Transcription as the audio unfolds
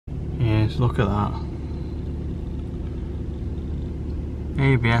Let's look at that.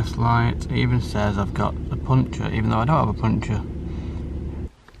 ABS light, it even says I've got a puncture, even though I don't have a puncture.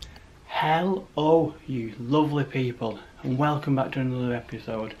 Hello you lovely people, and welcome back to another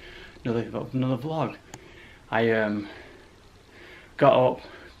episode, another vlog. I got up,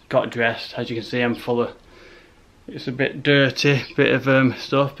 got dressed. As you can see, I'm full of, it's a bit dirty, bit of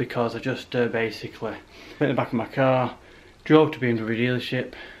stuff, because I just basically went in the back of my car, drove to BMW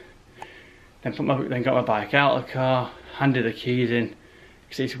dealership, then got my bike out of the car, handed the keys in,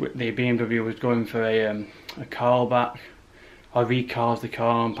 because the BMW was going for a callback, or recalls the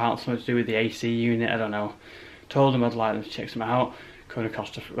car, and apparently something to do with the AC unit, I don't know. Told them I'd like them to check something out. Could have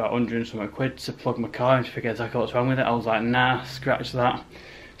cost about 100 and something quid to plug my car in to figure exactly what's wrong with it. I was like, nah, scratch that.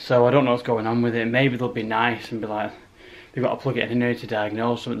 So I don't know what's going on with it. Maybe they'll be nice and be like, they've got to plug it in here to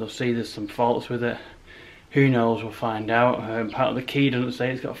diagnose something. They'll see there's some faults with it. Who knows, we'll find out. Apparently the key doesn't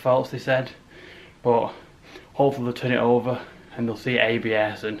say it's got faults, they said. But hopefully they'll turn it over and they'll see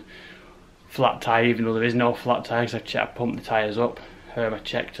ABS and flat tyre, even though there is no flat tyre, because I pumped the tyres up. I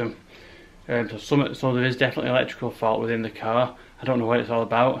checked them. So there is definitely an electrical fault within the car. I don't know what it's all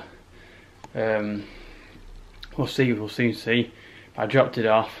about. We'll soon see. I dropped it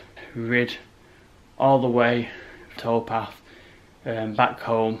off, rid all the way towpath back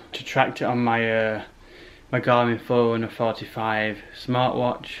home to track it on my my Garmin Forerunner 45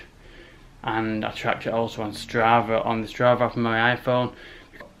 smartwatch, and I tracked it also on Strava, on the Strava app on my iPhone.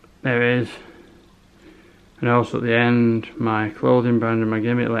 There it is. And also at the end, my clothing brand and my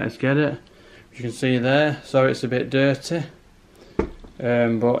gimmick, Let's Get It. You can see there, so it's a bit dirty.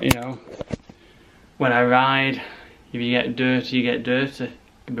 But you know, when I ride, if you get dirty, you get dirty. It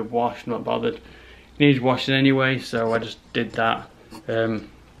can be washed, not bothered. It needs washing anyway, so I just did that.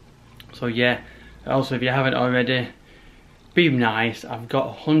 So yeah, also if you haven't already, be nice. I've got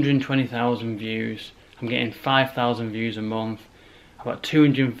 120,000 views. I'm getting 5,000 views a month. I've got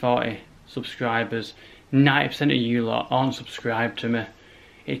 240 subscribers. 90% of you lot aren't subscribed to me.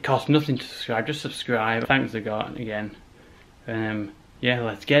 It costs nothing to subscribe, just subscribe. Thanks to God again. Yeah,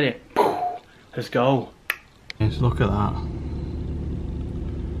 let's get it. Let's go. Let's look at that.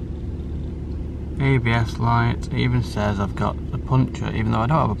 ABS light, it even says I've got a puncture, even though I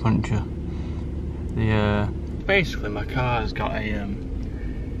don't have a puncture. Basically my car has got a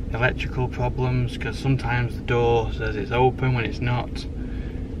electrical problems, because sometimes the door says it's open when it's not,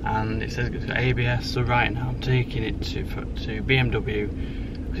 and it says it's got ABS. So right now I'm taking it to BMW,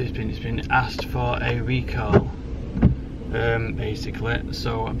 because it's been asked for a recall, basically.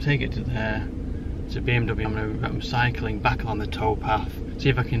 So I'm taking it to there, to BMW. I'm cycling back on the towpath, see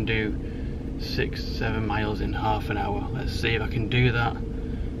if I can do 6-7 miles in half an hour. Let's see if I can do that.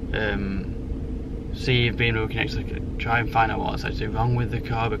 See if BMW can actually try and find out what's actually wrong with the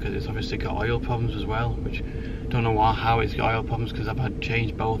car, because it's obviously got oil problems as well, which I don't know how it's got oil problems, because I've had to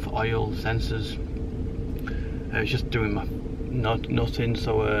change both oil sensors. It's just doing my nothing.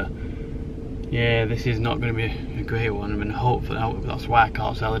 So yeah, this is not going to be a great one. I mean, hopefully that's why I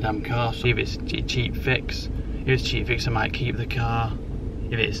can't sell the damn car. So if it's a cheap fix, I might keep the car.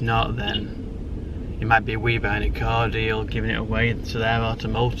 If it's not, then it might be we buying a car deal, giving it away to there or to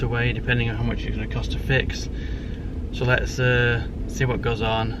motorway, depending on how much it's going to cost to fix. So let's see what goes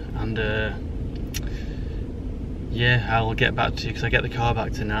on, and yeah, I'll get back to you, because I get the car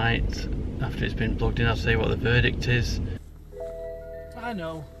back tonight after it's been plugged in. I'll see what the verdict is. I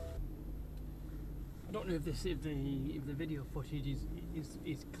know. I don't know if the video footage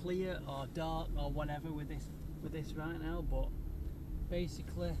is clear or dark or whatever with this right now, but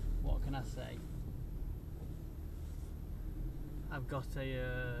basically, what can I say? I've got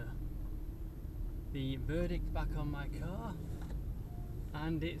the verdict back on my car,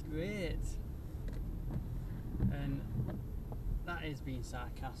 and it's great. And that is being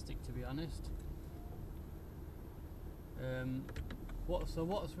sarcastic, to be honest. So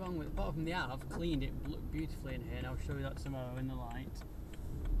what's wrong with it? Apart from I've cleaned it beautifully in here, and I'll show you that tomorrow in the light.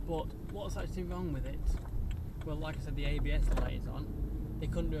 But what's actually wrong with it? Well, like I said, the ABS light is on. They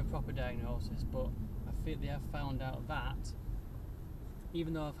couldn't do a proper diagnosis, but I feel they have found out that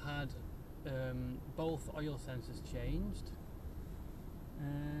even though I've had both oil sensors changed,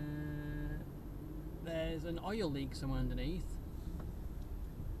 there's an oil leak somewhere underneath.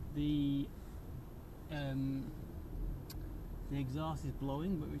 The exhaust is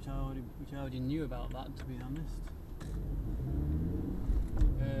blowing, but which I already knew about that, to be honest.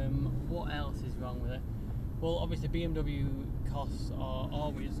 What else is wrong with it? Well, obviously BMW costs are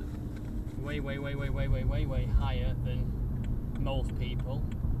always way higher than most people.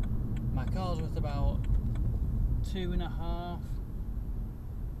 My car's worth about 2.5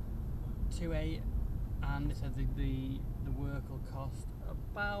 2.8, and they said the work will cost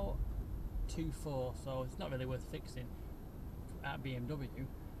about 2.4, so it's not really worth fixing at BMW.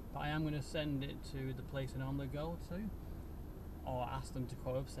 But I am going to send it to the place I normally go to, or ask them to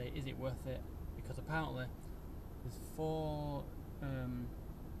quote up, say, is it worth it? Because apparently there's 4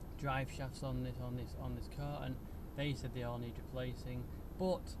 drive shafts on this car, and they said they all need replacing,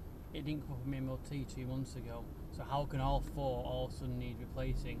 but it didn't come from MOT 2 months ago. So how can all 4 all of a sudden need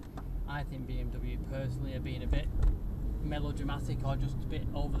replacing? I think BMW personally are being a bit melodramatic, or just a bit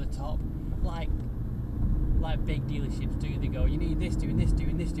over the top, like big dealerships do. They go, you need this doing, this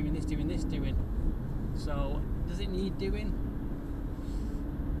doing, this doing, this doing, this doing. So does it need doing?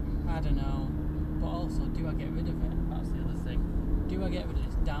 I don't know. But also, do I get rid of it? That's the other thing. Do I get rid of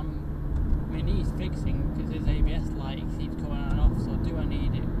this damn... I mean, it needs fixing because his ABS light keeps coming on and off, so do I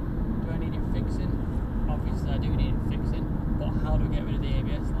need it? Do I need it fixing? Obviously I do need it fixing, but how do I get rid of the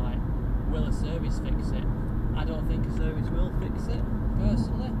ABS light? Will a service fix it? I don't think a service will fix it,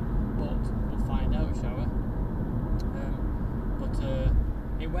 personally, but we'll find out, shall we?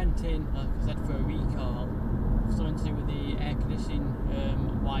 It went in, like I said, for a recall, something to do with the air conditioning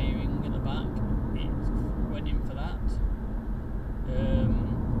wiring at the back. It went in for that,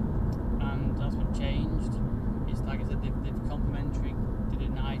 and that's what changed. It's like I said, they've complimentary did a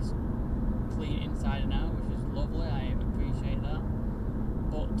nice clean inside and out, which is lovely. I appreciate that.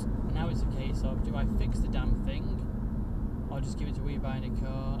 But now it's a case of, do I fix the damn thing, or just give it to We Buy a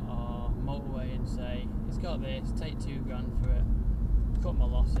Car or Motorway and say, it's got this, take $2 grand for it, cut my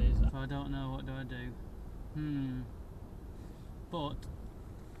losses. If I don't know, what do I do? But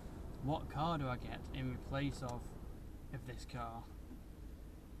what car do I get in place of this car?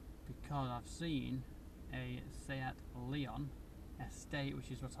 Because I've seen a Seat Leon Estate, which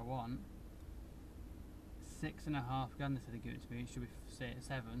is what I want. 6.5 grand they said they'd give it to me. It should be say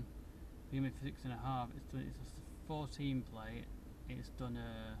 7. Give me for 6.5. It's a 14 plate. It's done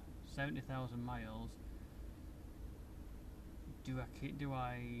 70,000 miles. Do I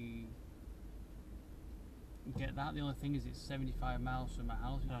get that? The only thing is it's 75 miles from my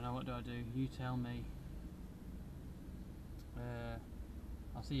house. I don't know, what do I do? You tell me.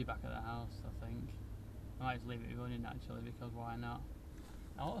 I'll see you back at the house, I think. I might just leave it running actually, because why not?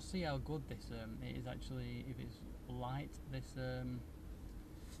 I want to see how good this it is actually, if it's light, this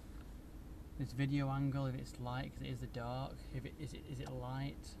video angle, if it's light, because it is the dark. If it is it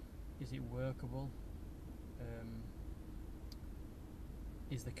light? Is it workable?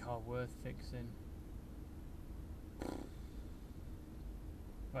 Is the car worth fixing?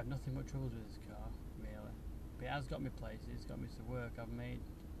 I've had nothing but troubles with this car, really. But it has got me places, it's got me to work I've made.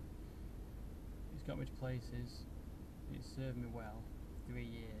 It's got me to places. It's served me well. 3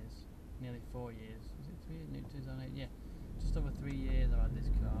 years, nearly 4 years. Is it 3 years? No, 2008, yeah. Just over 3 years I've had this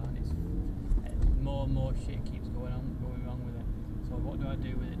car, and it's more and more shit keeps going wrong with it. So what do I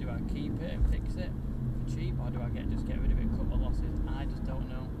do with it? Do I keep it and fix it for cheap, or do I just get rid of it and cut my losses? I just don't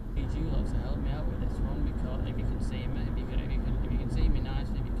know. I need you lot to help me out with this one, because if you can see me, if you can see me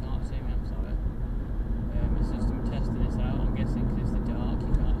nicely, if you can't see me, I'm sorry. It's just I'm testing this out. I'm guessing because it's the dark,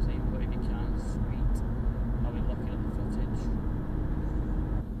 you can't see me, but if you can, sweet. I'll be looking at the footage.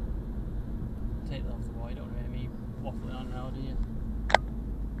 Take that off the wall. You don't want to hear me waffling on now, do you?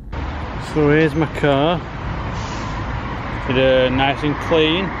 So here's my car. It's nice and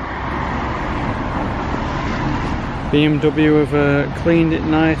clean. BMW have cleaned it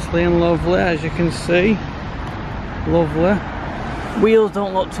nicely and lovely, as you can see. Lovely. Wheels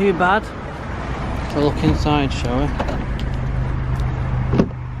don't look too bad. So look inside, shall we?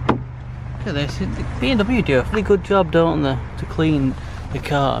 Look at this. BMW do a pretty good job, don't they, to clean the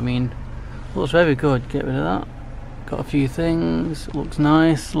car. I mean, looks very good. Get rid of that. Got a few things. Looks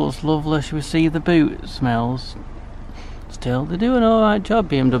nice. Looks lovely. Should we see the boot smells? Still, they do an alright job,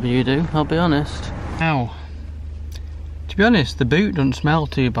 BMW do, I'll be honest. Now, to be honest, the boot doesn't smell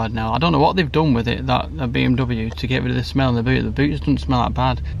too bad now. I don't know what they've done with it, that BMW, to get rid of the smell in the boot. The boot just doesn't smell that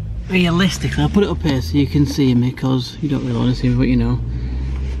bad. Realistically, I'll put it up here so you can see me, because you don't really want to see me, but you know.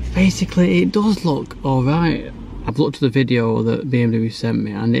 Basically, it does look alright. I've looked at the video that BMW sent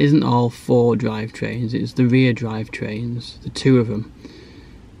me, and it isn't all 4 drivetrains, it's the rear drivetrains, the 2 of them.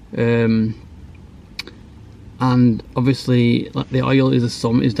 And obviously, like, the oil is a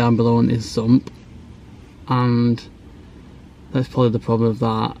sump, is down below and is sump, and that's probably the problem of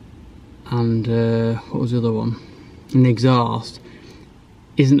that. And what was the other one? And the exhaust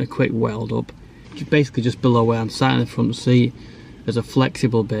isn't a quick weld up. Basically just below where I'm sat in the front seat, there's a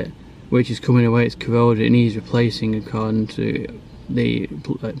flexible bit which is coming away, it's corroded, it needs replacing according to the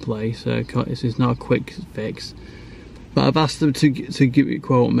place. It's not a quick fix. But I've asked them to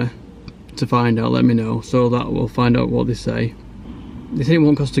quote me to find out, let me know, so that we'll find out what they say. They said it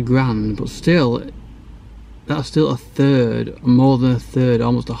won't cost £1,000, but still, that's still a third, more than a third,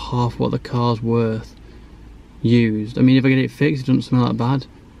 almost a half what the car's worth used. I mean, if I get it fixed, it doesn't smell that bad.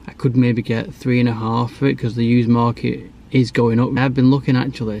 I could maybe get 3.5 for it, because the used market is going up. I've been looking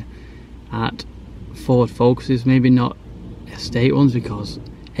actually at Ford Focuses, maybe not estate ones, because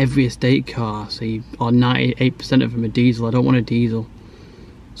every estate car, see, or 98% of them are diesel. I don't want a diesel.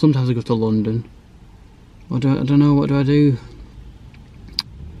 Sometimes I go to London. I don't know, what do I do?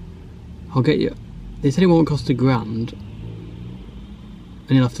 I'll get you. They said it won't cost £1,000, and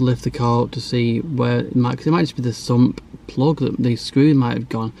you'll have to lift the car up to see where it might, because it might just be the sump plug, that the screw might have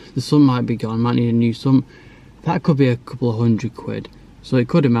gone, the sump might be gone, might need a new sump. That could be a couple of £100, so it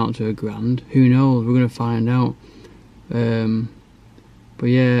could amount to £1,000. Who knows? We're going to find out. But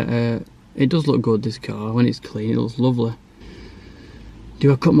yeah, it does look good, this car. When it's clean, it looks lovely.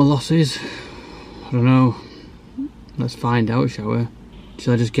 Do I cut my losses? I don't know. Let's find out, shall we?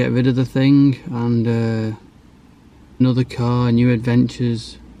 Should I just get rid of the thing and another car, new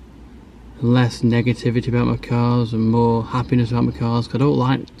adventures, less negativity about my cars and more happiness about my cars? Cause I don't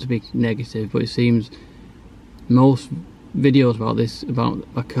like to be negative, but it seems most videos about this, about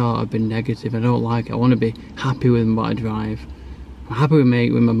my car, have been negative. I don't like it. I want to be happy with what I drive. I'm happy with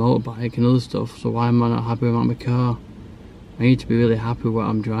my motorbike and other stuff, so why am I not happy about my car? I need to be really happy with what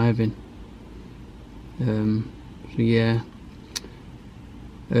I'm driving. So yeah,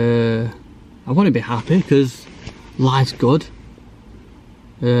 I want to be happy because life's good.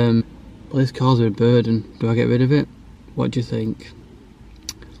 Well, this car's a burden. Do I get rid of it? What do you think?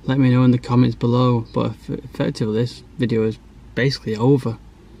 Let me know in the comments below. But effectively, this video is basically over.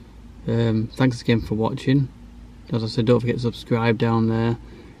 Thanks again for watching. As I said, don't forget to subscribe down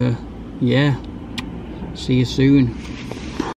there. Yeah, see you soon.